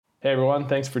Hey everyone,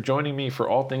 thanks for joining me for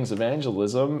All Things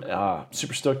Evangelism.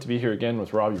 Super stoked to be here again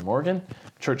with Robbie Morgan,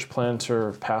 church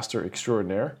planter, pastor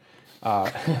extraordinaire. How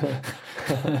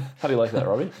do you like that,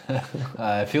 Robbie?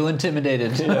 I feel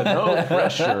intimidated. Yeah, no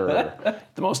pressure.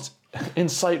 The most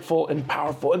insightful and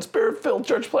powerful and spirit-filled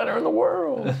church planter in the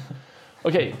world.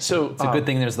 Okay, so... It's a good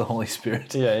thing there's the Holy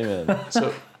Spirit. Yeah, amen.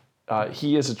 So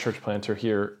he is a church planter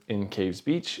here in Caves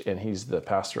Beach, and he's the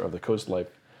pastor of the Coast Life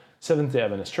Seventh-day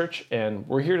Adventist Church, and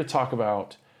we're here to talk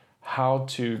about how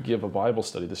to give a Bible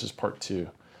study. This is part 2.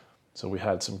 So we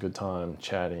had some good time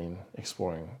chatting,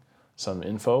 exploring some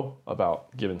info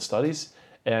about giving studies,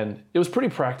 and it was pretty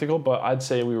practical, but I'd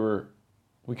say we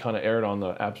kind of erred on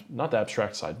the, not the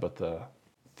abstract side, but the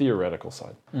theoretical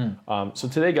side. So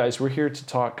today, guys, we're here to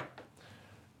talk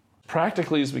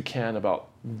practically as we can about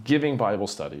giving Bible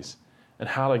studies and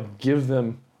how to give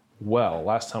them well.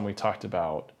 Last time we talked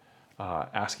about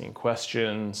asking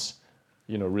questions,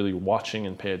 really watching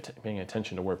and paying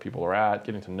attention to where people are at,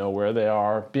 getting to know where they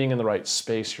are, being in the right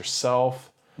space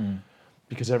yourself,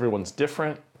 because everyone's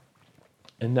different.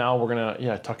 And now we're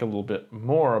gonna talk a little bit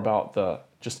more about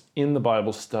just in the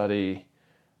Bible study,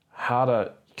 how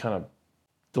to kind of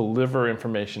deliver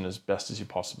information as best as you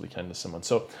possibly can to someone.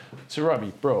 So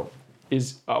Robbie, bro,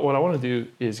 what I want to do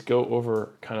is go over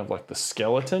kind of like the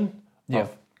skeleton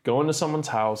of going to someone's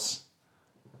house,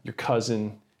 your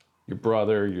cousin, your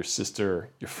brother, your sister,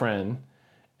 your friend,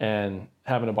 and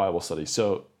having a Bible study.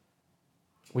 So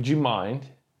would you mind,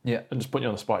 I'm just putting you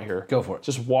on the spot here. Go for it.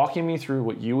 Just walking me through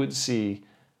what you would see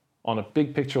on a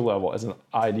big picture level as an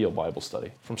ideal Bible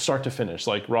study from start to finish.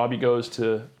 Like Robbie goes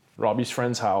to Robbie's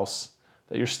friend's house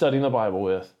that you're studying the Bible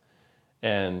with,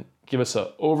 and give us an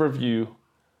overview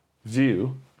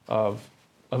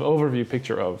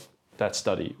picture of that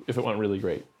study if it went really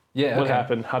great. What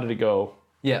happened? How did it go?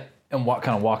 Yeah, and walk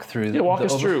through. Walk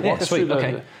us through.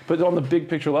 Okay. But on the big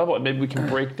picture level, maybe we can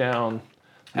break down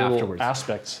little afterwards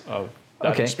aspects of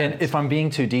that Okay, experience. and if I'm being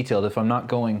too detailed, if I'm not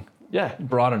going Yeah.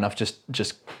 broad enough,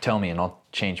 just tell me and I'll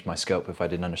change my scope if I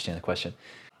didn't understand the question.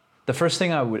 The first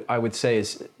thing I would say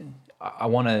is I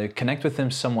want to connect with them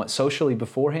somewhat socially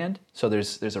beforehand. So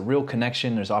there's a real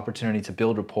connection, there's opportunity to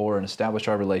build rapport and establish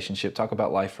our relationship, talk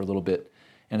about life for a little bit.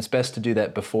 And it's best to do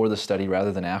that before the study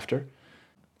rather than after.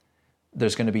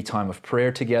 There's going to be time of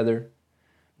prayer together.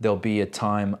 There'll be a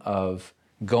time of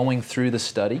going through the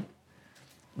study.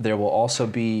 There will also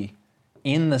be,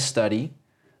 in the study,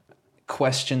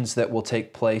 questions that will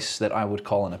take place that I would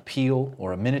call an appeal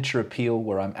or a miniature appeal,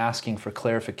 where I'm asking for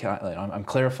clarification. I'm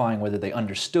clarifying whether they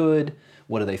understood,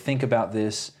 what do they think about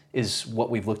this, is what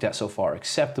we've looked at so far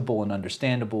acceptable and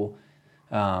understandable,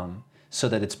 so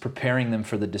that it's preparing them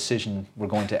for the decision we're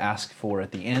going to ask for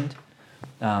at the end.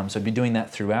 So I'd be doing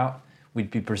that throughout. We'd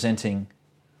be presenting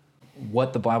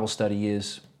what the Bible study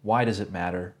is, why does it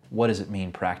matter, what does it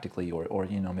mean practically, or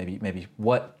maybe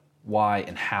what, why,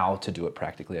 and how to do it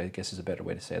practically, I guess is a better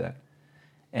way to say that.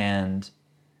 And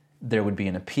there would be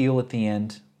an appeal at the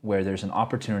end where there's an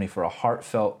opportunity for a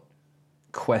heartfelt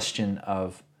question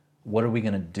of what are we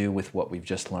going to do with what we've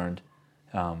just learned.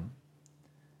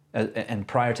 And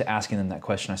prior to asking them that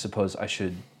question, I suppose I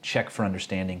should check for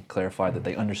understanding, clarify that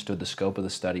they understood the scope of the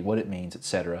study, what it means,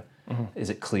 etc. Is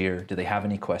it clear? Do they have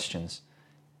any questions?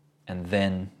 And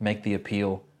then make the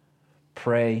appeal,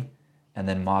 pray, and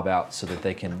then mob out so that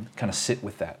they can kind of sit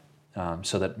with that,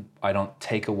 so that I don't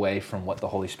take away from what the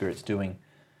Holy Spirit's doing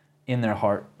in their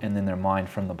heart and in their mind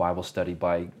from the Bible study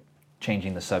by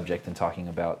changing the subject and talking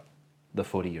about the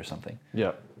footy or something.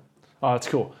 Yeah. That's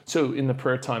cool. So in the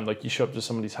prayer time, like you show up to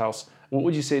somebody's house, what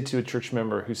would you say to a church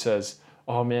member who says,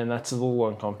 oh man, that's a little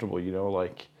uncomfortable,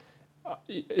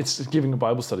 it's giving a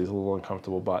Bible study is a little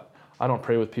uncomfortable, but I don't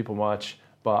pray with people much,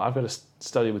 but I've got to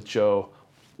study with Joe.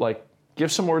 Like,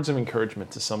 give some words of encouragement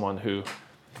to someone who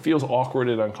feels awkward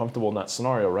and uncomfortable in that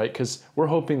scenario, right? Because we're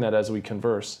hoping that as we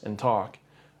converse and talk,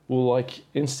 we'll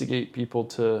instigate people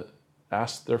to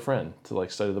ask their friend to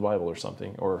study the Bible or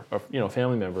something, or a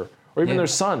family member, or even their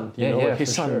son, hey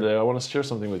son, sure. I want to share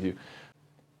something with you.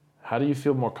 How do you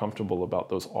feel more comfortable about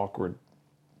those awkward?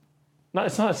 No,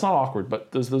 it's not awkward,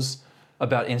 but those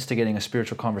about instigating a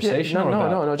spiritual conversation.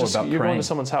 No. Just about you're praying. Going to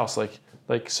someone's house,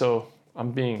 so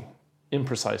I'm being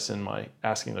imprecise in my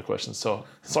asking the question. So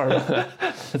sorry about that.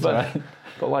 That's all right.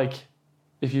 But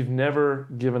if you've never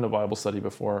given a Bible study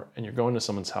before and you're going to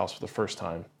someone's house for the first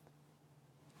time,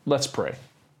 let's pray.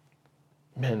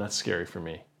 Man, that's scary for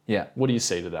me. Yeah. What do you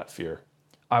say to that fear?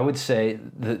 I would say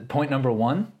the point number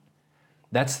one,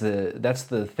 that's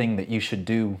the thing that you should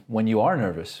do when you are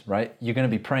nervous, right? You're going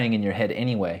to be praying in your head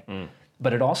anyway.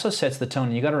 But it also sets the tone.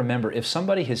 And you got to remember, if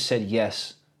somebody has said,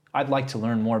 yes, I'd like to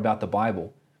learn more about the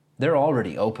Bible, they're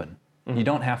already open. You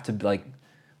don't have to like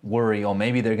worry, oh,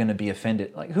 maybe they're going to be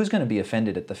offended. Like, who's going to be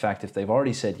offended at the fact if they've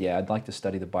already said, yeah, I'd like to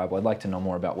study the Bible, I'd like to know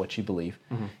more about what you believe.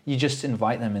 You just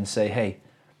invite them and say, hey,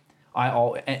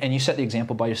 and you set the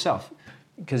example by yourself,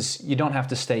 because you don't have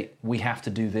to state, we have to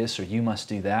do this or you must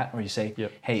do that, or you say,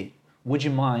 hey, would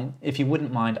you mind, if you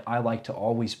wouldn't mind, I like to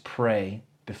always pray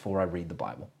before I read the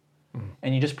Bible.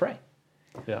 And you just pray.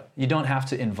 Yeah. You don't have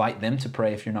to invite them to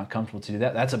pray if you're not comfortable to do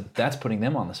that. That's putting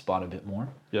them on the spot a bit more.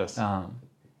 Yes.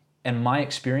 And my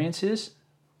experience is,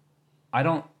 I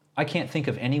can't think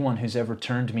of anyone who's ever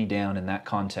turned me down in that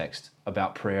context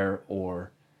about prayer,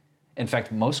 or, in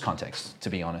fact, most contexts, to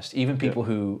be honest. Even people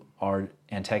who are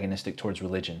antagonistic towards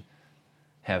religion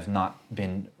have not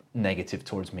been negative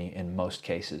towards me in most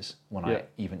cases when I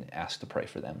even ask to pray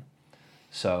for them.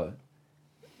 So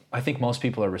I think most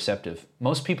people are receptive.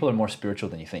 Most people are more spiritual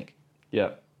than you think.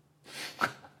 Yeah.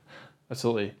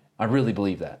 Absolutely. I really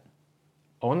believe that.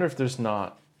 I wonder if there's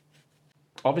not,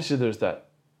 obviously there's the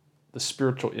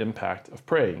spiritual impact of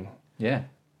praying. Yeah.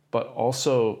 But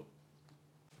also,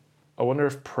 I wonder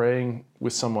if praying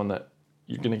with someone that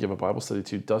you're going to give a Bible study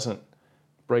to doesn't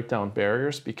break down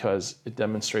barriers, because it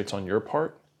demonstrates on your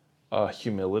part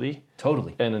humility.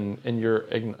 Totally. And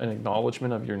an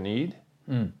acknowledgement of your need,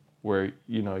 where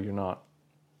you're not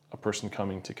a person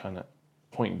coming to kind of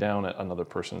point down at another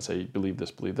person and say, believe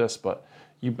this, but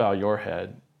you bow your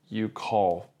head, you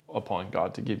call upon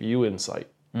God to give you insight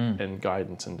and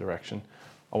guidance and direction.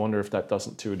 I wonder if that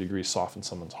doesn't, to a degree, soften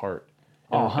someone's heart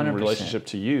in relationship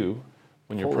to you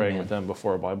when you're praying with them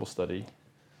before a Bible study.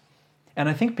 And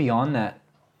I think beyond that,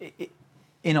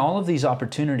 in all of these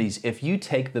opportunities, if you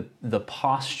take the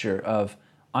posture of,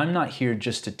 I'm not here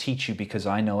just to teach you because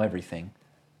I know everything,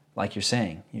 like you're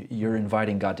saying, you're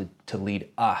inviting God to lead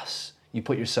us. You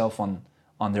put yourself on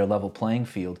their level playing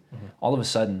field. All of a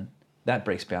sudden, that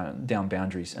breaks down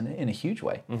boundaries in a huge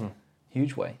way.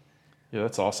 Huge way. Yeah,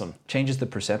 that's awesome. Changes the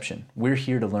perception. We're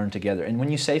here to learn together. And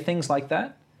when you say things like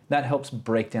that, that helps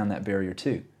break down that barrier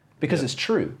too. Because it's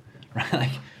true, right?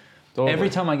 Like, totally. Every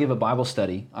time I give a Bible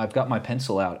study, I've got my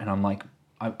pencil out and I'm like,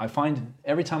 I find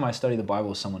every time I study the Bible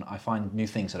with someone, I find new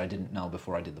things that I didn't know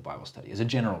before I did the Bible study, as a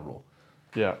general rule.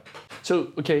 Yeah.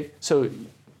 So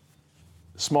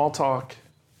small talk,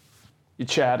 you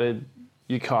chatted,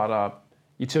 you caught up,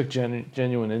 you took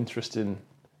genuine interest in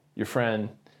your friend.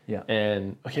 Yeah.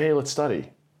 And, okay, let's study.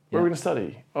 Where are we going to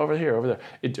study? Over here, over there.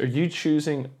 Are you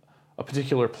choosing a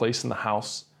particular place in the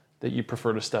house that you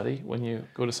prefer to study when you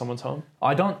go to someone's home?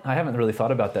 I haven't really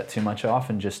thought about that too much. I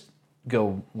often just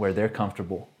go where they're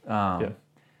comfortable.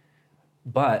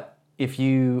 But if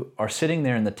you are sitting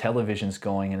there and the television's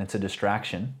going and it's a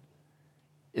distraction,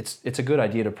 it's a good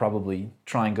idea to probably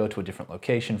try and go to a different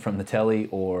location from the telly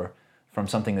or from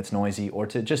something that's noisy, or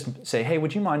to just say, hey,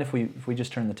 would you mind if we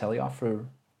just turn the telly off for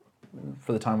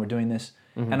the time we're doing this?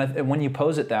 And when you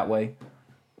pose it that way,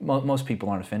 most people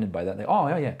aren't offended by that. They, oh,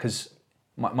 yeah, because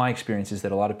my experience is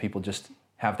that a lot of people just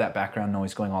have that background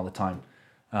noise going all the time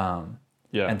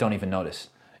and don't even notice.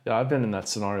 Yeah, I've been in that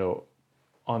scenario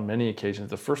on many occasions.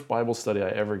 The first Bible study I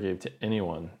ever gave to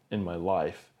anyone in my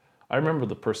life, I remember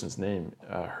the person's name.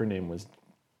 Her name was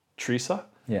Teresa.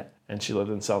 Yeah. And she lived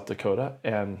in South Dakota,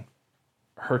 and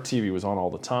her TV was on all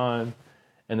the time,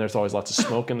 and there's always lots of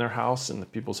smoke in their house, in the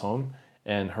people's home,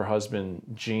 and her husband,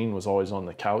 Gene, was always on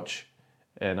the couch.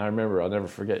 And I remember, I'll never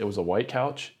forget, it was a white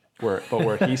couch, but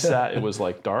where he sat, it was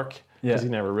like dark, because he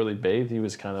never really bathed. He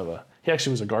was he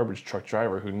actually was a garbage truck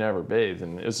driver who never bathed,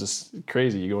 and it was just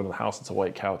crazy. You go into the house, it's a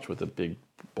white couch with a big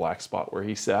black spot where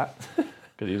he sat,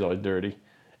 because he was always dirty.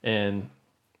 And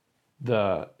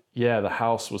the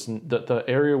house was, the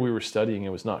area we were studying, it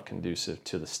was not conducive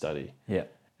to the study. Yeah.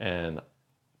 And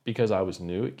because I was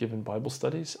new at giving Bible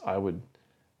studies, I would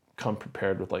come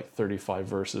prepared with like 35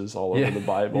 verses all over the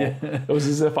Bible. It was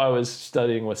as if I was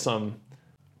studying with some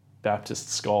Baptist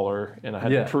scholar, and I had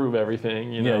to prove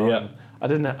everything,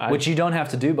 Which you don't have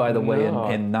to do, by the way,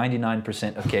 in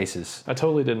 99% of cases. I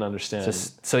totally didn't understand.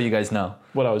 Just so you guys know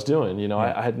what I was doing.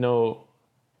 I had no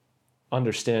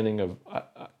understanding of.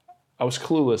 I was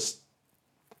clueless,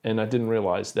 and I didn't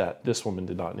realize that this woman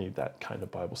did not need that kind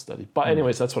of Bible study. But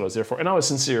anyways, that's what I was there for. And I was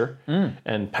sincere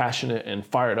and passionate and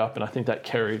fired up, and I think that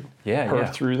carried her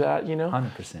through that,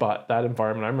 100%. But that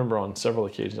environment, I remember on several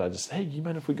occasions, I just, hey, you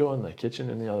mind if we go in the kitchen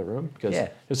in the other room? Because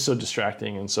it's so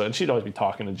distracting. And she'd always be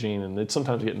talking to Gene, and they'd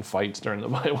sometimes get in fights during the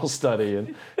Bible study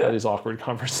and have these awkward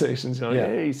conversations,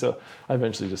 hey. So I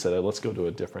eventually just said, let's go to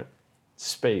a different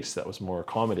space that was more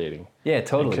accommodating. Yeah,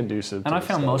 totally. And conducive. And I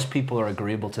found most people are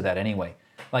agreeable to that anyway.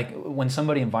 Like when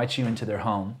somebody invites you into their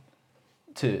home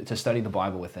to study the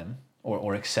Bible with them,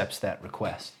 or accepts that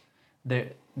request,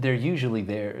 they're usually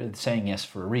there saying yes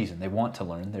for a reason. They want to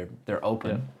learn. They're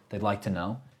open. Yeah. They'd like to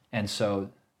know, and so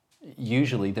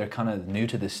usually they're kind of new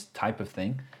to this type of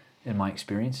thing, in my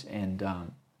experience. And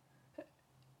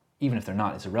even if they're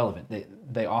not, it's irrelevant.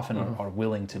 They often are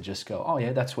willing to just go, oh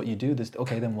yeah, that's what you do.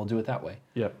 Okay, then we'll do it that way.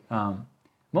 Yep.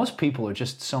 Most people are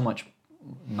just so much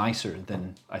nicer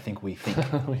than I think we think.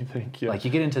 We think, yeah. Like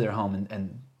you get into their home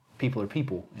and people are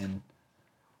people, and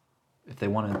if they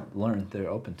want to learn, they're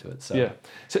open to it. So yeah.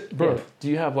 So, bro, yeah. do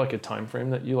you have like a time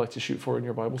frame that you like to shoot for in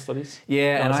your Bible studies?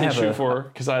 Yeah, and I have shoot for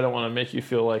because I don't want to make you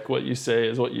feel like what you say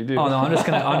is what you do. Oh no,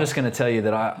 I'm just gonna tell you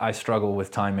that I struggle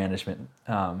with time management.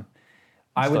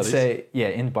 I would say, yeah,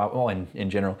 in Bible, well, in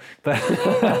general, but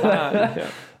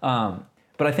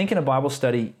but I think in a Bible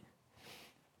study,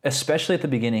 especially at the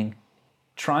beginning,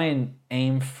 try and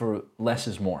aim for less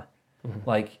is more.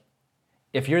 Like,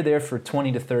 if you're there for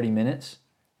 20 to 30 minutes,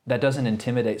 that doesn't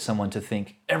intimidate someone to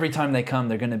think every time they come,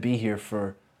 they're going to be here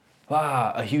for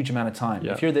a huge amount of time.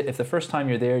 Yeah. If the first time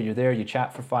you're there, you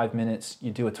chat for 5 minutes,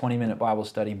 you do a 20-minute Bible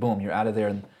study, boom, you're out of there,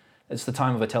 and it's the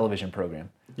time of a television program,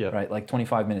 right? Like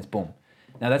 25 minutes, boom.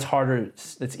 Now that's harder,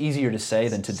 it's easier to say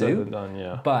than to do, done,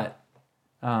 yeah. But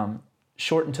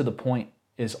short and to the point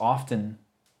is often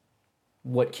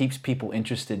what keeps people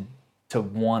interested to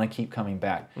want to keep coming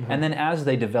back. And then as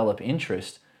they develop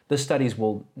interest, the studies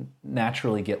will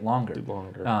naturally get longer.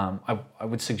 I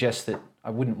would suggest that I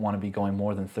wouldn't want to be going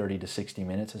more than 30 to 60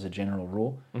 minutes as a general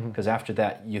rule, because after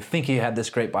that, you think you had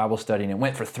this great Bible study and it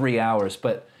went for 3 hours,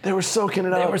 but they were soaking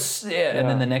it up. And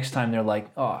then the next time they're like,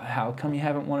 oh, how come you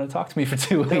haven't wanted to talk to me for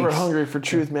 2 weeks? They were hungry for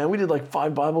truth, man. We did like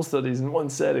 5 Bible studies in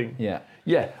one setting.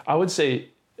 Yeah, I would say,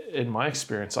 in my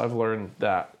experience, I've learned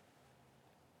that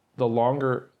the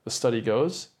longer the study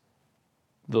goes,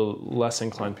 the less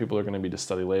inclined people are going to be to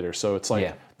study later. So it's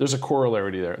like there's a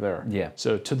corollary there. Yeah.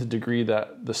 So to the degree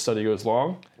that the study goes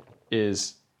long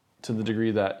is to the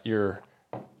degree that the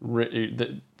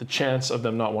chance of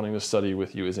them not wanting to study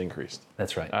with you is increased.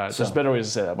 That's right. There's better ways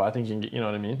to say that, but I think you know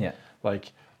what I mean? Yeah.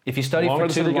 Like, if you study the longer for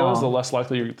the too study long, goes, the less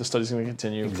likely the study's going to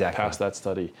continue past that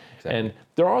study. Exactly. And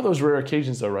there are those rare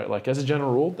occasions though, right? Like as a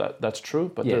general rule, that's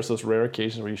true, but there's those rare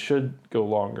occasions where you should go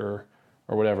longer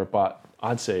or whatever, but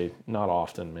I'd say not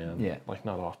often, man. Yeah. Like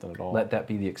not often at all. Let that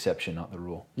be the exception, not the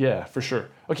rule. Yeah, for sure.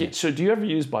 Okay, so do you ever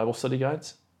use Bible study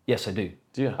guides? Yes, I do.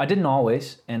 Do you? I didn't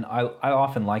always, and I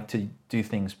often like to do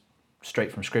things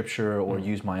straight from Scripture or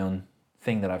use my own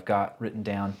thing that I've got written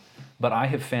down. But I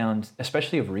have found,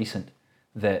 especially of recent,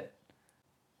 that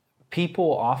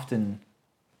people often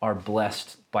are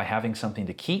blessed by having something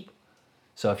to keep.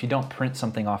 So if you don't print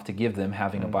something off to give them,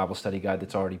 having a Bible study guide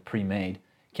that's already pre-made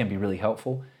can be really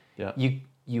helpful. Yeah.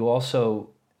 You also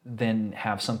then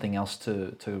have something else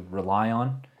to rely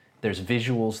on. There's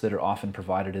visuals that are often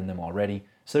provided in them already.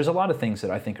 So there's a lot of things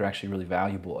that I think are actually really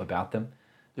valuable about them,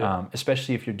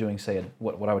 especially if you're doing, say,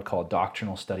 what I would call a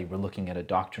doctrinal study. We're looking at a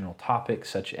doctrinal topic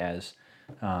such as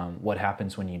what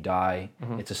happens when you die.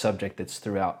 It's a subject that's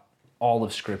throughout all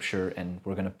of Scripture, and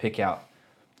we're going to pick out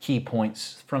key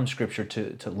points from Scripture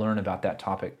to learn about that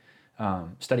topic.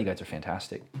 Study guides are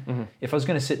fantastic. If I was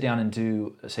going to sit down and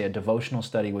do, say, a devotional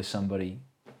study with somebody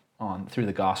through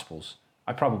the Gospels,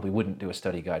 I probably wouldn't do a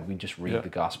study guide. We'd just read the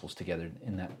Gospels together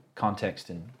in that context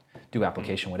and do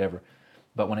application, whatever.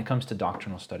 But when it comes to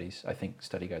doctrinal studies, I think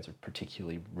study guides are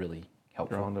particularly really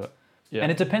helpful. You're onto it. Yeah.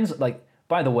 And it depends, like,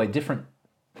 by the way, different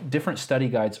study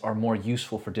guides are more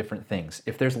useful for different things.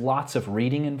 If there's lots of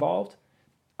reading involved,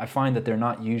 I find that they're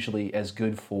not usually as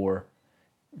good for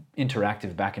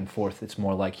interactive back and forth. It's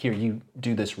more like, here, you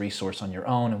do this resource on your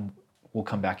own and we'll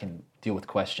come back and deal with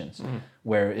questions.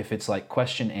 Where if it's like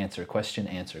question answer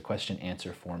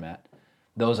format,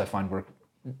 those I find work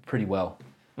pretty well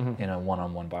in a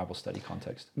one-on-one Bible study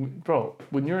context. Bro,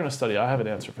 when you're in a study, I have an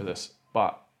answer for this,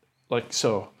 but like,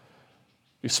 so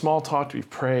we've small talked, we've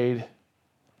prayed,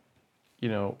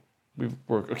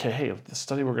 okay, hey, the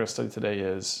study we're going to study today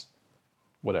is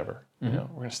whatever, we're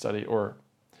going to study, or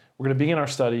we're going to begin our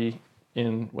study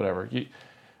in whatever.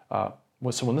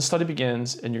 So when the study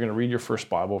begins and you're going to read your first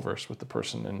Bible verse with the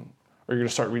person, or you're going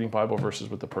to start reading Bible verses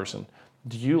with the person,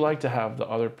 do you like to have the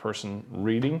other person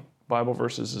reading Bible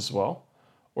verses as well?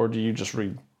 Or do you just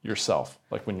read yourself,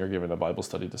 like when you're giving a Bible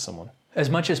study to someone? As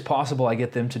much as possible, I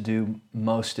get them to do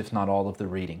most, if not all, of the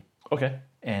reading. Okay.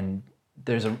 And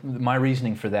my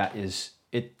reasoning for that is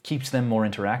it keeps them more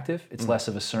interactive. It's less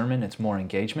of a sermon. It's more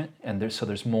engagement, and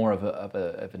there's more of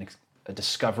a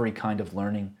discovery kind of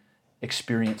learning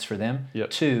experience for them.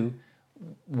 Yep. Two,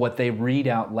 what they read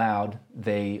out loud,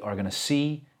 they are going to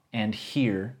see and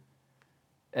hear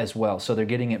as well. So they're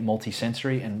getting it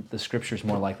multisensory, and the Scripture is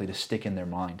more likely to stick in their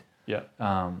mind.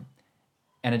 Yeah.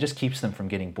 And it just keeps them from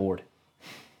getting bored.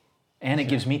 And it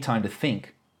gives me time to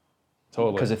think.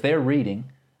 Totally. Because if they're reading,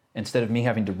 instead of me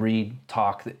having to read,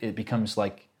 talk, it becomes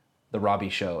like the Robbie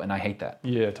show, and I hate that.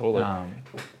 Yeah, totally.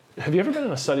 Have you ever been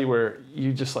in a study where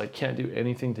you just like can't do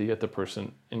anything to get the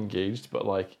person engaged, but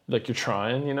like you're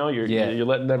trying, you know, you're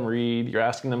letting them read, you're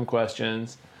asking them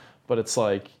questions, but it's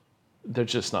like they're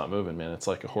just not moving, man. It's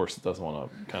like a horse that doesn't want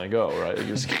to kind of go, right?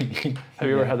 Have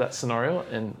you ever had that scenario?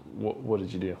 And what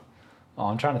did you do? Oh,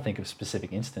 I'm trying to think of a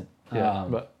specific instant. Yeah,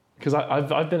 but because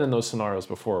I've been in those scenarios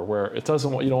before where it doesn't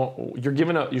want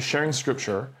you're sharing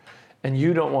scripture, and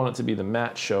you don't want it to be the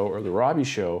Matt show or the Robbie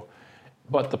show,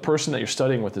 but the person that you're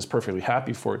studying with is perfectly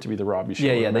happy for it to be the Robbie show.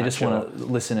 Yeah, or they Matt just show. want to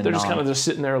listen and They're nod. just kind of just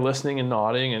sitting there listening and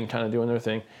nodding and kind of doing their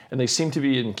thing, and they seem to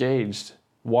be engaged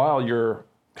while you're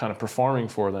kind of performing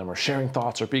for them or sharing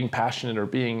thoughts or being passionate or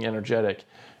being energetic,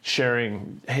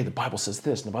 sharing, hey, the Bible says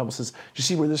this, and the Bible says, do you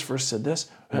see where this verse said this?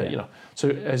 Yeah. You know, so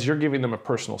as you're giving them a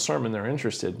personal sermon, they're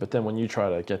interested, but then when you try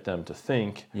to get them to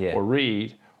think or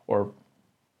read or,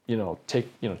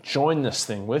 join this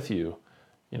thing with you,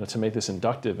 to make this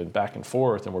inductive and back and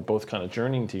forth, and we're both kind of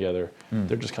journeying together,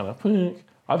 they're just kind of,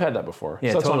 I've had that before.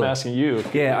 Yeah, so that's totally. why I'm asking you.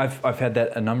 Yeah, I've had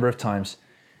that a number of times.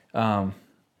 I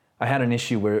had an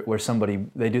issue where somebody,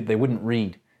 they wouldn't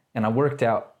read, and I worked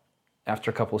out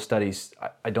after a couple of studies,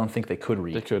 I don't think they could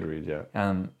read. They could read,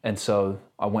 yeah. And so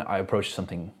I approached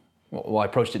something, I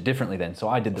approached it differently then. So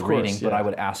I did the reading, but I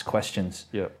would ask questions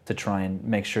to try and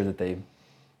make sure that they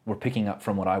were picking up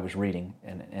from what I was reading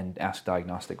and ask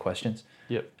diagnostic questions.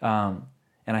 Yep.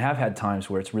 And I have had times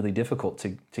where it's really difficult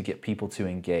to get people to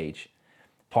engage.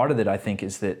 Part of it, I think,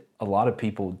 is that a lot of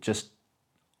people just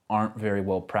aren't very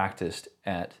well practiced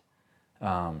at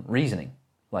reasoning,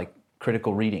 like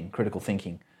critical reading, critical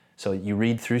thinking. So you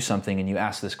read through something and you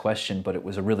ask this question, but it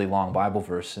was a really long Bible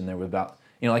verse, and there were about,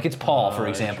 like it's Paul, for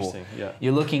example. Yeah.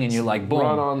 You're looking and you're like, boom.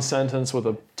 Run-on sentence with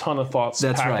a ton of thoughts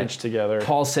packaged together.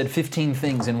 Paul said 15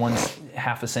 things in one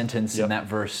half a sentence in that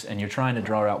verse, and you're trying to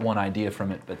draw out one idea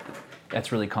from it, but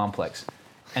that's really complex.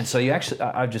 And so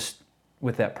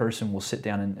with that person, we'll sit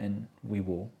down and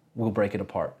we'll break it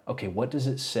apart. Okay, what does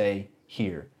it say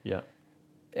here? Yeah.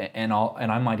 And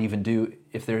I might even do,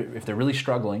 if they're really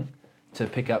struggling to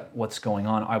pick up what's going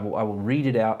on, I will read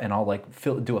it out, and I'll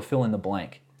do a fill in the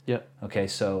blank. Yeah. Okay,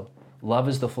 so love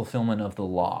is the fulfillment of the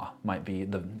law might be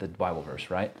the Bible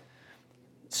verse, right?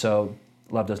 So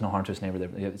love does no harm to his neighbor,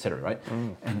 et cetera, right?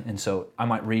 And so I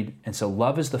might read, and so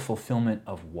love is the fulfillment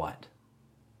of what?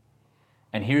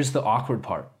 And here's the awkward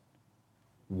part.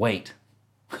 Wait.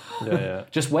 Yeah.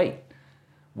 Just wait.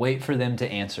 Wait for them to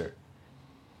answer.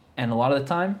 And a lot of the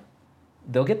time,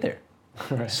 they'll get there.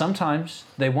 Right. Sometimes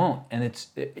they won't, and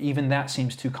even that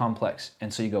seems too complex.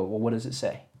 And so you go, well, what does it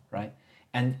say, right?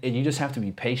 And you just have to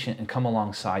be patient and come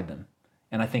alongside them.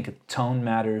 And I think tone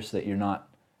matters, that you're not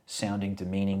sounding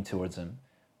demeaning towards them,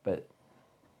 but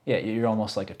yeah, you're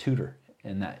almost like a tutor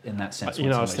in that sense.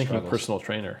 I was thinking of personal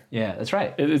trainer. Yeah, that's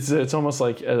right. It's almost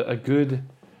like a good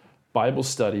Bible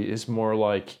study is more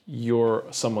like you're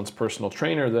someone's personal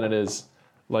trainer than it is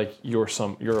like you're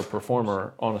a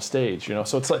performer on a stage,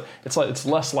 So it's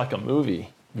less like a movie,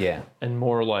 and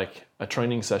more like a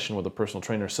training session with a personal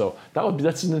trainer. So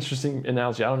that's an interesting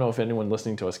analogy. I don't know if anyone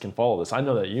listening to us can follow this. I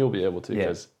know that you'll be able to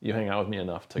because you hang out with me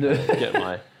enough to get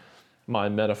my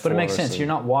metaphor. But it makes sense. You're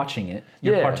not watching it;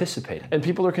 you're participating. And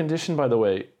people are conditioned, by the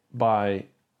way, by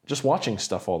just watching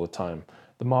stuff all the time.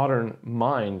 The modern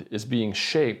mind is being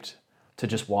shaped to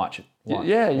just watch it.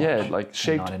 Like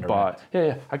shaped by.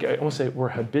 I want to say we're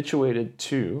habituated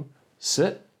to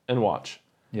sit and watch.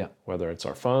 Yeah. Whether it's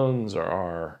our phones or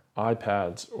our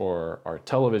iPads or our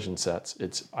television sets,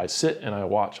 I sit and I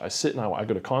watch. I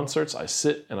go to concerts, I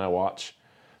sit and I watch.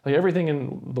 Like everything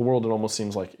in the world, it almost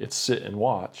seems like it's sit and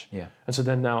watch. Yeah. And so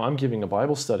then now I'm giving a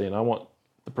Bible study and I want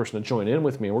the person to join in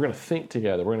with me. We're going to think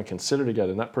together. We're going to consider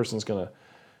together, and that person's going to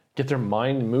get their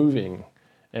mind moving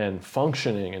and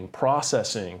functioning and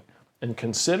processing and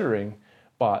considering,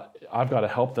 but I've got to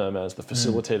help them as the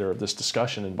facilitator of this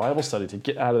discussion and Bible study to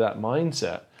get out of that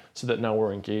mindset so that now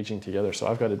we're engaging together. So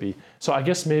I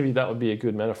guess maybe that would be a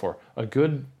good metaphor. A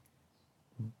good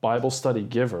Bible study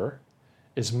giver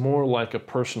is more like a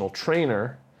personal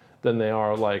trainer than they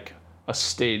are like a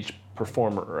stage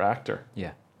performer or actor.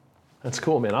 Yeah. That's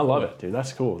cool, man. I love it, dude.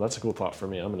 That's cool. That's a cool thought for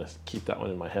me. I'm going to keep that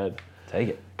one in my head. Take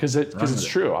it. Because it's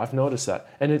true. I've noticed that.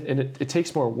 And it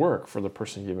takes more work for the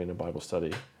person giving a Bible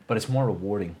study. But it's more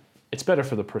rewarding. It's better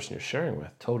for the person you're sharing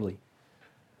with. Totally.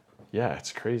 Yeah,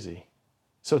 it's crazy.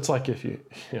 So it's like if you,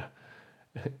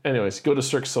 Anyways, go to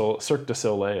Cirque du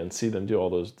Soleil and see them do all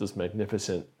those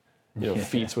magnificent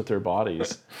feats with their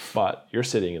bodies, but you're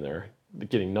sitting in there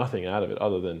getting nothing out of it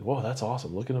other than, whoa, that's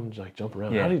awesome. Look at him like jump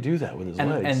around. Yeah. How do you do that with his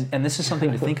legs? And this is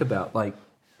something to think about. Like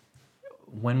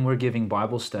when we're giving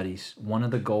Bible studies, one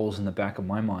of the goals in the back of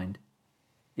my mind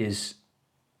is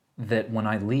that when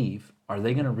I leave, are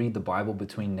they going to read the Bible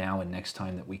between now and next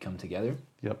time that we come together?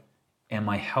 Yep. Am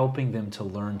I helping them to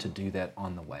learn to do that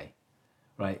on the way?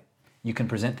 Right? You can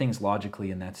present things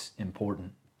logically, and that's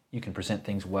important. You can present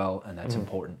things well, and that's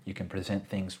important. You can present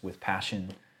things with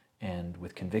passion and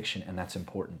with conviction, and that's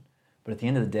important. But at the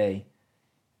end of the day,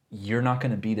 you're not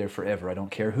going to be there forever. I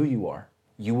don't care who you are.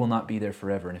 You will not be there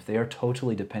forever. And if they are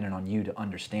totally dependent on you to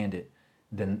understand it,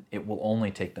 then it will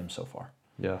only take them so far.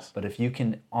 Yes. But if you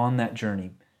can, on that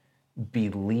journey, be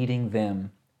leading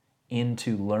them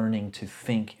into learning to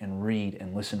think and read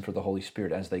and listen for the Holy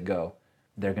Spirit as they go,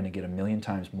 they're going to get 1,000,000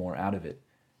 times more out of it.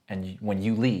 And when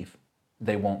you leave,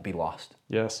 they won't be lost.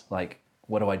 Yes. Like,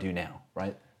 what do I do now,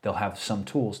 right? They'll have some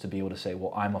tools to be able to say,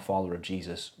 well, I'm a follower of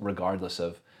Jesus, regardless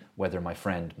of whether my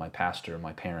friend, my pastor,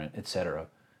 my parent, etc.,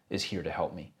 is here to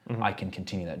help me. I can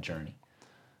continue that journey.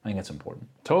 I think that's important.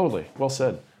 Totally. Well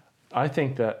said. I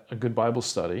think that a good Bible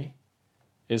study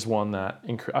is one that,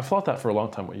 I've thought that for a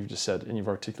long time, what you've just said, and you've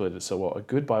articulated it so well. A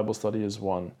good Bible study is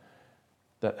one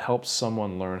that helps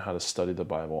someone learn how to study the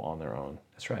Bible on their own.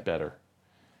 That's right. Better.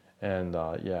 And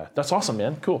yeah, that's awesome,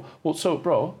 man. Cool. Well, so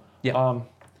bro,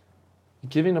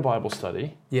 giving a Bible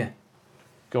study,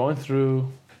 going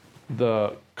through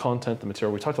the content, the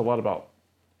material. We talked a lot about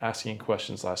asking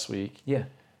questions last week. Yeah.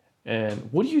 And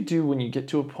what do you do when you get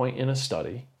to a point in a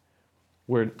study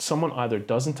where someone either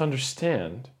doesn't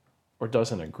understand or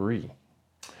doesn't agree?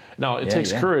 Now, it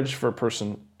takes courage for a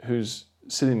person who's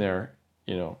sitting there,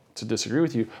 to disagree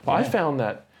with you. But I found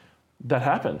that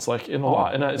happens like in a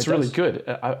lot, and it's really good.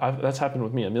 That's happened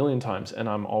with me 1,000,000 times, and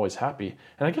I'm always happy.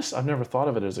 And I guess I've never thought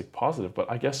of it as a positive,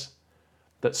 but I guess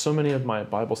that so many of my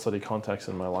Bible study contacts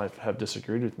in my life have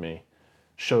disagreed with me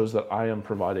shows that I am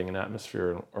providing an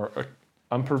atmosphere, or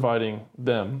I'm providing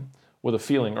them with a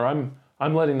feeling, or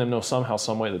I'm letting them know somehow,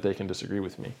 some way that they can disagree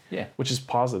with me. Yeah. Which is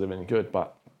positive and good.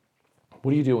 But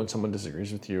what do you do when someone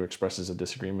disagrees with you, expresses a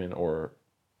disagreement, or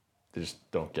they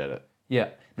just don't get it? Yeah.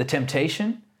 The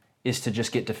temptation is to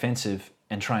just get defensive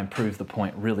and try and prove the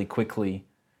point really quickly.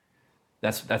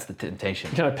 That's the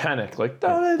temptation. You kind of panic, like,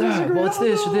 no, they disagree. Well, it's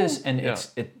this or this, and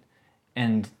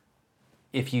and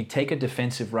if you take a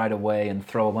defensive right away and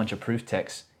throw a bunch of proof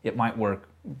texts, it might work,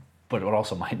 but it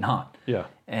also might not. Yeah.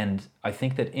 And I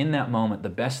think that in that moment, the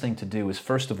best thing to do is,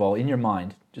 first of all, in your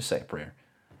mind, just say a prayer.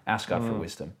 Ask God for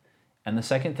wisdom. And the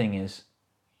second thing is,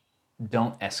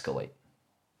 don't escalate.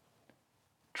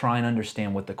 Try and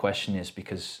understand what the question is,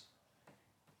 because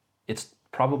it's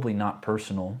probably not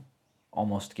personal,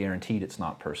 almost guaranteed it's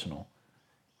not personal.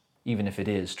 Even if it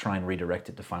is, try and redirect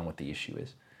it to find what the issue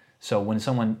is. So when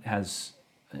someone has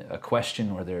a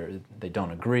question or they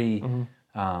don't agree,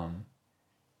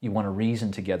 you want to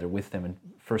reason together with them. And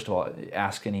first of all,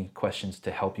 ask any questions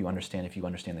to help you understand if you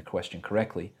understand the question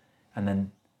correctly. And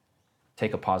then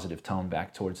take a positive tone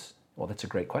back towards, well, that's a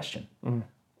great question.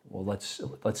 Well,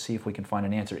 let's see if we can find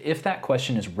an answer. If that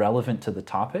question is relevant to the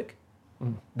topic,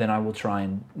 then I will try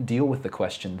and deal with the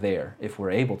question there, if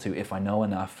we're able to, if I know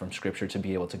enough from Scripture to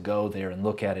be able to go there and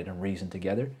look at it and reason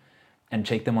together and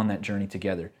take them on that journey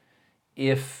together.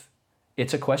 If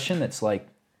it's a question that's like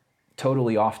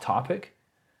totally off topic,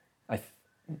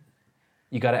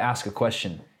 you got to ask a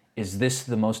question. Is this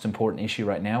the most important issue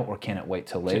right now, or can it wait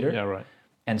till later? Yeah, right.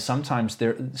 And sometimes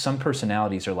some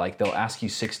personalities are like, they'll ask you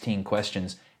 16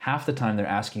 questions. Half the time they're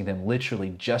asking them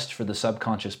literally just for the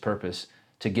subconscious purpose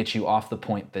to get you off the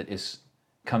point that is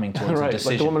coming towards a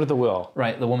decision. Like the woman at the well.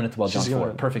 Right, the woman at the well, John 4,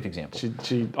 perfect example. She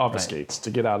obfuscates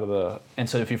to get out of the... And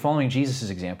so if you're following Jesus'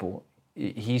 example,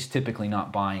 he's typically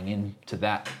not buying into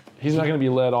that. He's not going to be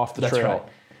led off the trail. Right.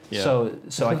 Yeah.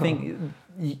 So I think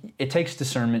it takes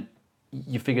discernment.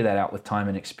 You figure that out with time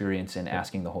and experience and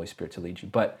asking the Holy Spirit to lead you.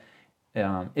 But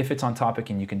if it's on topic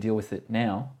and you can deal with it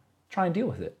now, try and deal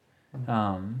with it.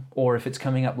 Or if it's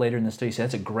coming up later in the study, say,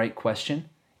 that's a great question,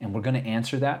 and we're going to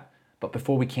answer that. But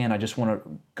before we can, I just want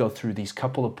to go through these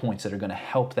couple of points that are going to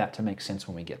help that to make sense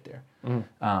when we get there.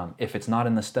 If it's not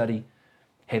in the study,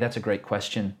 hey, that's a great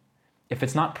question. If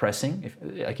it's not pressing,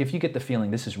 if you get the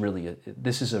feeling this is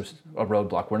a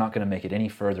roadblock, we're not going to make it any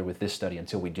further with this study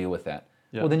until we deal with that,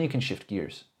 well, then you can shift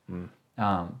gears.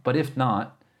 But if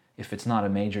not, if it's not a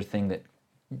major thing that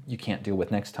you can't deal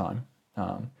with next time,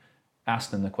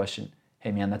 ask them the question,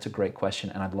 hey man, that's a great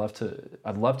question, and I'd love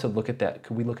to look at that.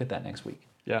 Could we look at that next week?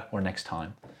 Yeah. Or next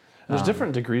time? There's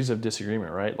different degrees of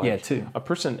disagreement, right? Like too. A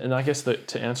person, and I guess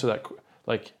to answer that,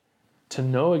 like to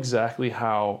know exactly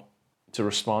how to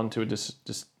respond to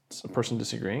a person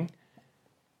disagreeing,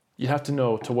 you have to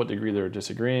know to what degree they're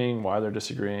disagreeing, why they're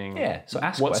disagreeing. Yeah, so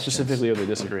ask what questions. specifically are they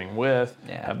disagreeing with?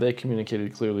 Yeah. Have they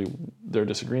communicated clearly their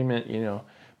disagreement?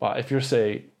 But if you're,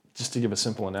 say, just to give a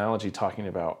simple analogy, talking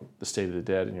about the state of the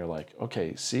dead, and you're like,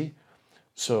 okay, see,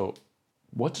 so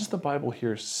what does the Bible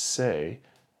here say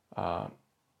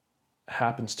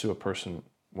happens to a person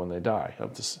when they die?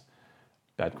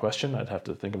 Bad question. I'd have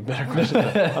to think of a better question.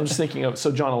 I'm just thinking of,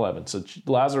 so John 11. So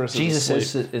Lazarus is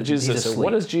asleep. Jesus says,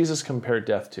 what does Jesus compare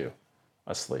death to?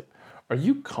 Asleep. Are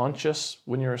you conscious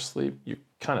when you're asleep? You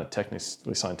kind of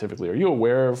technically, scientifically, are you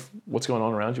aware of what's going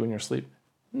on around you when you're asleep?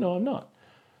 No, I'm not.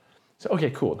 So, okay,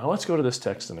 cool. Now let's go to this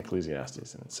text in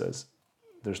Ecclesiastes, and it says,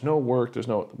 there's no work,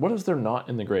 what is there not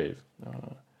in the grave?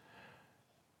 No.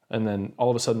 And then all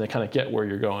of a sudden they kind of get where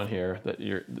you're going here,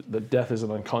 that death is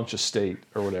an unconscious state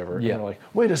or whatever. Yeah. And they're like,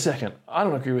 wait a second, I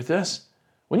don't agree with this.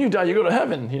 When you die, you go to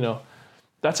heaven,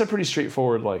 That's a pretty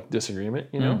straightforward disagreement,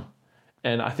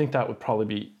 And I think that would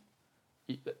probably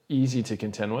be easy to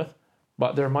contend with.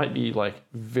 But there might be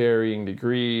varying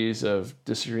degrees of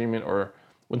disagreement, or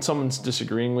when someone's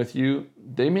disagreeing with you,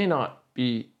 they may not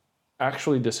be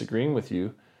actually disagreeing with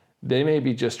you. They may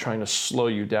be just trying to slow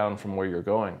you down from where you're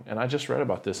going. And I just read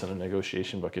about this in a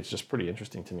negotiation book. It's just pretty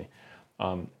interesting to me.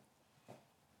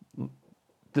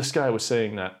 This guy was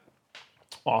saying that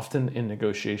often in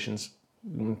negotiations,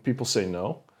 when people say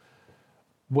no,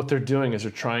 what they're doing is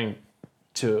they're trying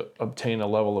to obtain a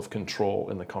level of control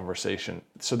in the conversation.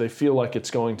 So they feel like it's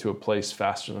going to a place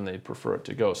faster than they'd prefer it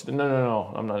to go. So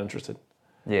no, I'm not interested.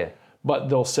 Yeah. But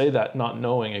they'll say that not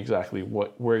knowing exactly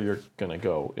where you're going to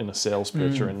go in a sales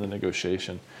pitch or in the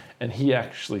negotiation. And he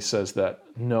actually says that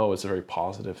no is a very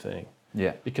positive thing.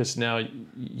 Yeah. Because now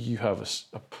you have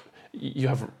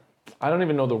I don't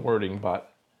even know the wording,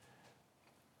 but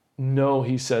no,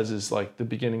 he says, is the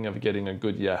beginning of getting a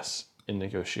good yes in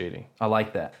negotiating. I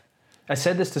like that. I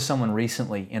said this to someone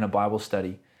recently in a Bible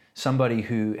study, somebody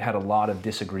who had a lot of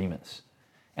disagreements.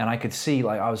 And I could see,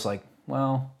 I was like,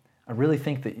 well, I really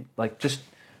think that, just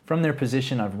from their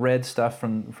position, I've read stuff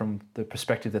from the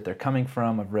perspective that they're coming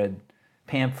from. I've read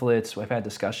pamphlets. I've had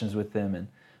discussions with them. And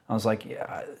I was like,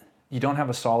 yeah, you don't have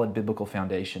a solid biblical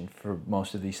foundation for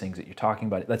most of these things that you're talking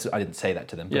about. I didn't say that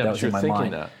to them, but that was in my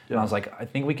mind. That. Yeah. And I was like, I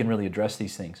think we can really address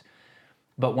these things.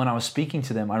 But when I was speaking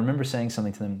to them, I remember saying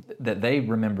something to them that they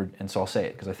remembered, and so I'll say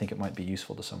it because I think it might be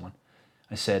useful to someone.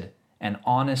 I said, an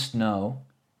honest no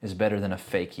is better than a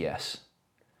fake yes.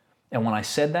 And when I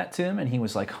said that to him, and he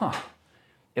was like,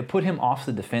 it put him off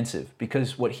the defensive,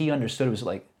 because what he understood was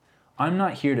I'm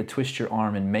not here to twist your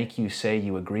arm and make you say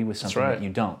you agree with something that you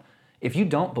don't. If you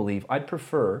don't believe, I'd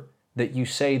prefer that you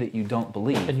say that you don't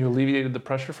believe. And you alleviated the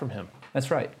pressure from him. That's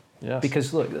right. Yes.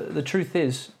 Because look, the truth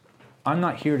is, I'm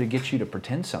not here to get you to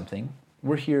pretend something.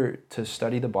 We're here to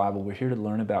study the Bible. We're here to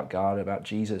learn about God, about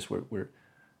Jesus.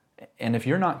 And if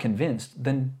you're not convinced,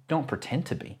 then don't pretend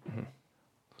to be. Mm-hmm.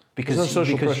 Because there's no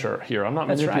social pressure here. I'm not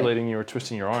manipulating you or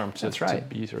twisting your arm to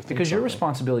be or think because your something.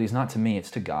 responsibility is not to me,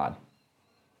 it's to God.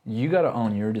 You got to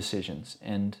own your decisions.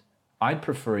 And I'd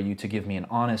prefer you to give me an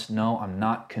honest, no, I'm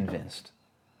not convinced,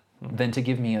 than to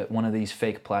give me one of these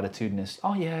fake platitudinous,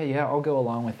 oh yeah, I'll go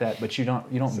along with that, but you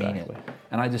don't mean it.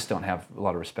 And I just don't have a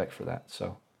lot of respect for that.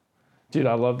 So, dude,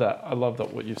 I love that. I love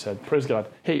that what you said. Praise God.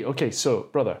 Hey, okay, so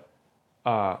brother,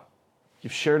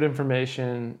 you've shared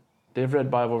information. They've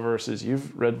read Bible verses.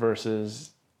 You've read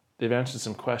verses. They've answered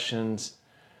some questions.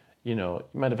 You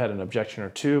might have had an objection or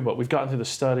two, but we've gotten through the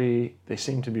study. They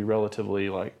seem to be relatively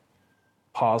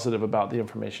positive about the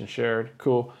information shared.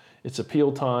 Cool. It's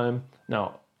appeal time.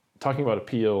 Now, talking about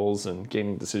appeals and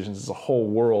gaining decisions is a whole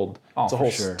world. It's a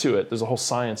whole to it. There's a whole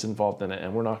science involved in it,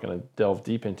 and we're not going to delve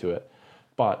deep into it.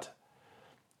 But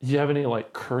do you have any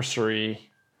cursory,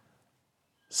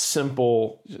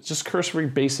 simple, just cursory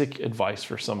basic advice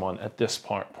for someone at this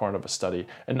part of a study?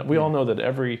 And we all know that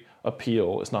every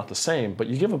appeal is not the same, but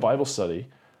you give a Bible study,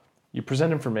 you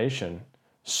present information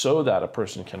so that a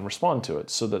person can respond to it,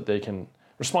 so that they can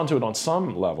respond to it on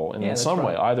some level and in some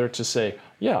way, either to say,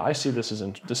 yeah, I see this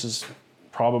is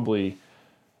probably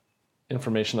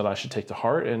information that I should take to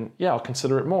heart, and yeah, I'll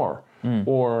consider it more.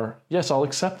 Or yes, I'll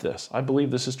accept this. I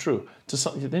believe this is true.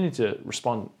 They need to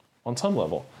respond on some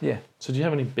level. Yeah. So do you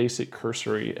have any basic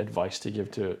cursory advice to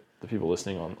give to the people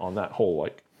listening on that whole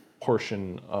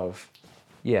portion of?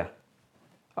 Yeah.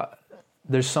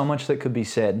 There's so much that could be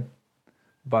said,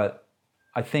 but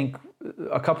I think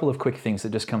a couple of quick things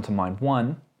that just come to mind.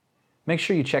 One, make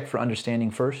sure you check for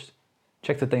understanding first.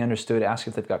 Check that they understood, ask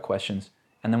if they've got questions.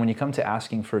 And then when you come to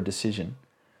asking for a decision,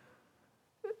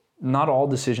 not all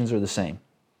decisions are the same.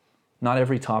 not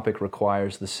every topic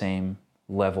requires the same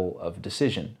level of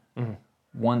decision.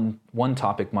 One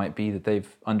topic might be that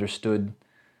they've understood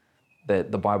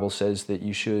that the Bible says that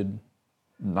you should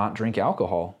not drink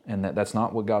alcohol, and that's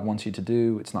not what God wants you to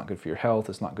do. It's not good for your health.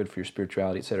 It's not good for your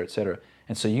spirituality, et cetera, et cetera.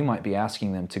 And so you might be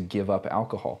asking them to give up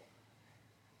alcohol.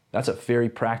 That's a very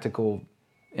practical,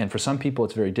 and for some people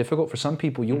it's very difficult. For some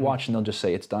people you'll watch and they'll just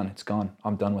say, it's done, it's gone.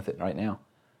 I'm done with it right now.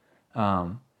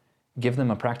 Give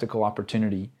them a practical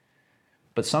opportunity.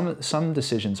 But some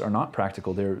decisions are not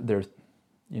practical. They're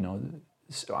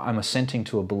I'm assenting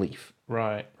to a belief.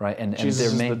 Right. And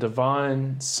Jesus is the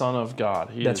divine Son of God.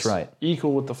 He That's is right.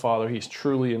 equal with the Father. He's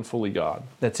truly and fully God.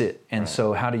 That's it. And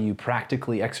so how do you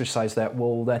practically exercise that?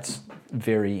 Well, that's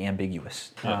very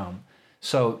ambiguous. Yeah.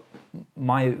 So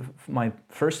my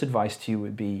first advice to you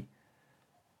would be,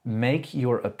 make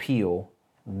your appeal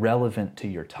relevant to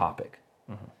your topic.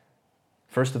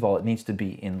 First of all, it needs to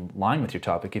be in line with your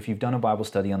topic. If you've done a Bible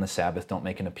study on the Sabbath, don't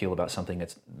make an appeal about something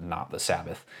that's not the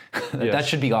Sabbath. That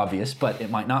should be obvious, but it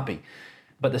might not be.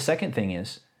 But the second thing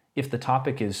is, if the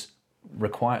topic is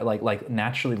like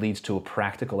naturally leads to a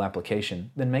practical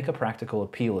application, then make a practical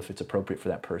appeal if it's appropriate for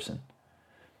that person.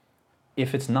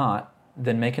 If it's not,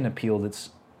 then make an appeal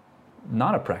that's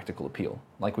not a practical appeal,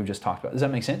 like we've just talked about. Does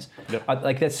that make sense? Yep.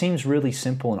 Like that seems really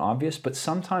simple and obvious, but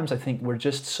sometimes I think we're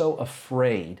just so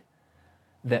afraid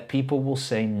that people will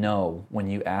say no when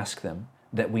you ask them,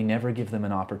 that we never give them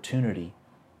an opportunity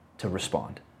to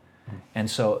respond. And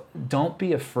so don't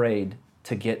be afraid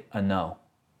to get a no.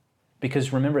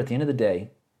 Because remember, at the end of the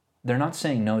day, they're not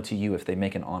saying no to you if they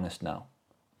make an honest no.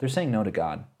 They're saying no to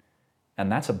God.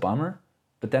 And that's a bummer,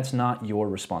 but that's not your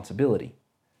responsibility,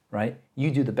 right? You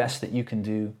do the best that you can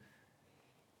do.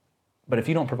 But if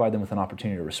you don't provide them with an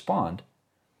opportunity to respond,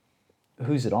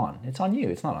 who's it on? It's on you.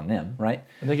 It's not on them, right?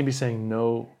 And they can be saying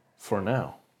no for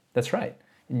now. That's right.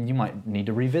 And you might need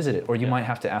to revisit it, or you might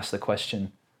have to ask the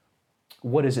question,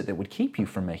 what is it that would keep you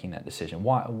from making that decision?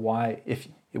 Why?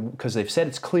 Because they've said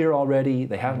it's clear already,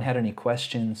 they haven't had any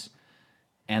questions,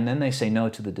 and then they say no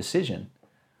to the decision.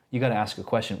 You got to ask a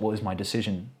question, well, is my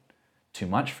decision too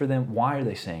much for them? Why are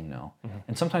they saying no?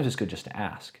 And sometimes it's good just to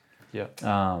ask. Yeah.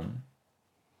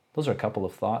 Those are a couple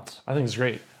of thoughts. I think it's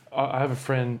great. I have a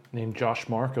friend named Josh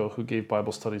Marco who gave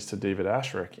Bible studies to David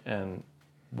Asherick, and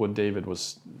when David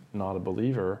was not a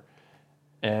believer,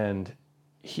 and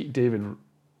David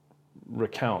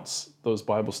recounts those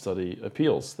Bible study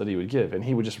appeals that he would give, and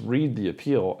he would just read the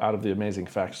appeal out of the Amazing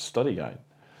Facts study guide.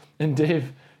 And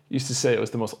Dave used to say it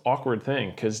was the most awkward thing,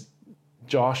 because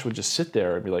Josh would just sit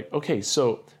there and be like, okay,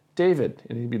 so David,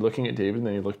 and he'd be looking at David, and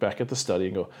then he'd look back at the study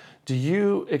and go, do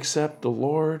you accept the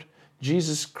Lord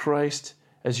Jesus Christ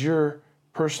as your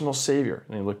personal Savior?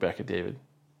 And he'd look back at David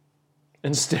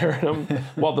and stare at him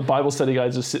while the Bible study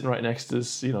guide's just sitting right next to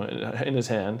his, in his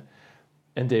hand.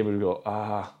 And David would go,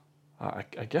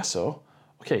 I guess so.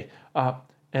 Okay,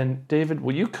 and David,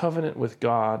 will you covenant with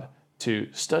God to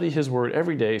study his word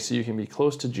every day so you can be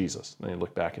close to Jesus? And then he'd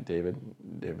look back at David,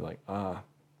 and David would be like,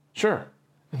 sure.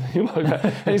 And he looked back,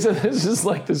 and he said, this is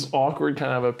like this awkward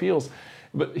kind of appeals.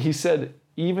 But he said,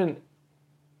 even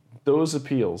those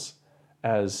appeals,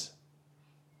 as,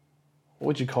 what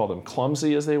would you call them,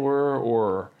 clumsy as they were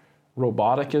or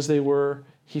robotic as they were,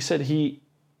 he said he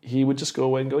would just go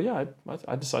away and go, yeah,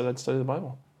 I decided I'd study the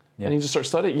Bible. Yeah. And he just start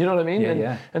studying, you know what I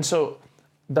mean? And so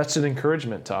that's an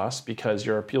encouragement to us, because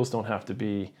your appeals don't have to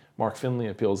be Mark Finley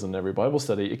appeals in every Bible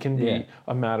study. It can be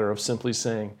a matter of simply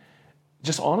saying,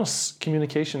 just honest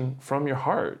communication from your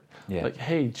heart. Yeah. Like,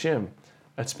 hey, Jim,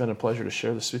 it's been a pleasure to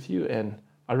share this with you, and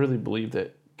I really believe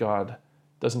that God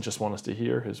doesn't just want us to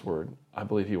hear his word. I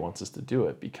believe he wants us to do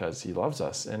it because he loves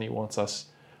us, and he wants us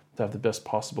to have the best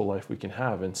possible life we can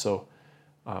have. And so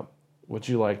would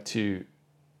you like to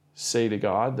say to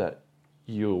God that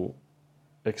you'll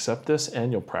accept this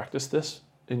and you'll practice this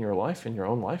in your life, in your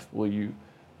own life? Will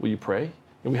you pray?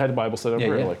 And we had a Bible study on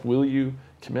prayer. Like, will you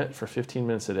commit for 15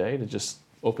 minutes a day to just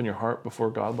open your heart before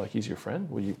God like he's your friend?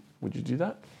 Would you do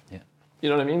that? Yeah. You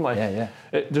know what I mean? Like,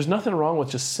 there's nothing wrong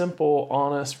with just simple,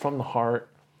 honest, from the heart,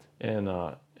 and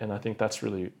I think that's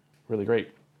really, really great.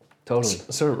 Totally.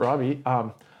 So Robbie,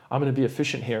 I'm going to be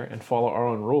efficient here and follow our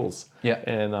own rules. Yeah.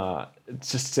 And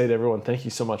just say to everyone, thank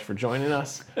you so much for joining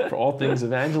us for All Things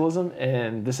Evangelism,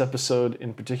 and this episode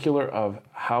in particular of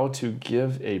how to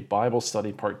give a Bible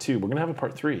study part 2. We're going to have a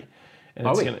part 3. And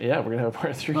we're going to have a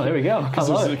part 3. Oh, there we go. Because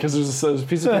there's a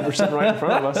piece of paper sitting right in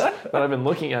front of us that I've been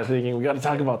looking at thinking, we got to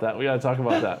talk about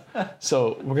that.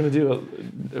 So we're going to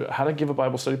do how to give a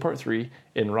Bible study part 3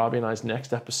 in Robbie and I's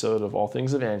next episode of All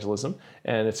Things Evangelism,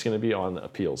 and it's going to be on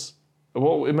appeals.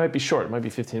 Well, it might be short. It might be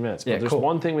 15 minutes. But there's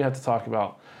one thing we have to talk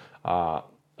about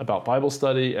about Bible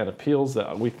study and appeals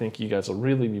that we think you guys will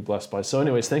really be blessed by. So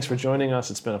anyways, thanks for joining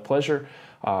us. It's been a pleasure.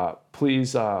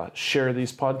 Please share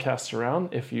these podcasts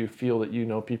around if you feel that you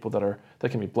know people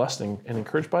that can be blessed and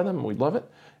encouraged by them. We'd love it.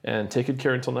 And take good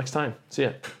care until next time. See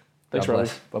ya. Thanks, Robbie.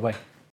 Bye-bye.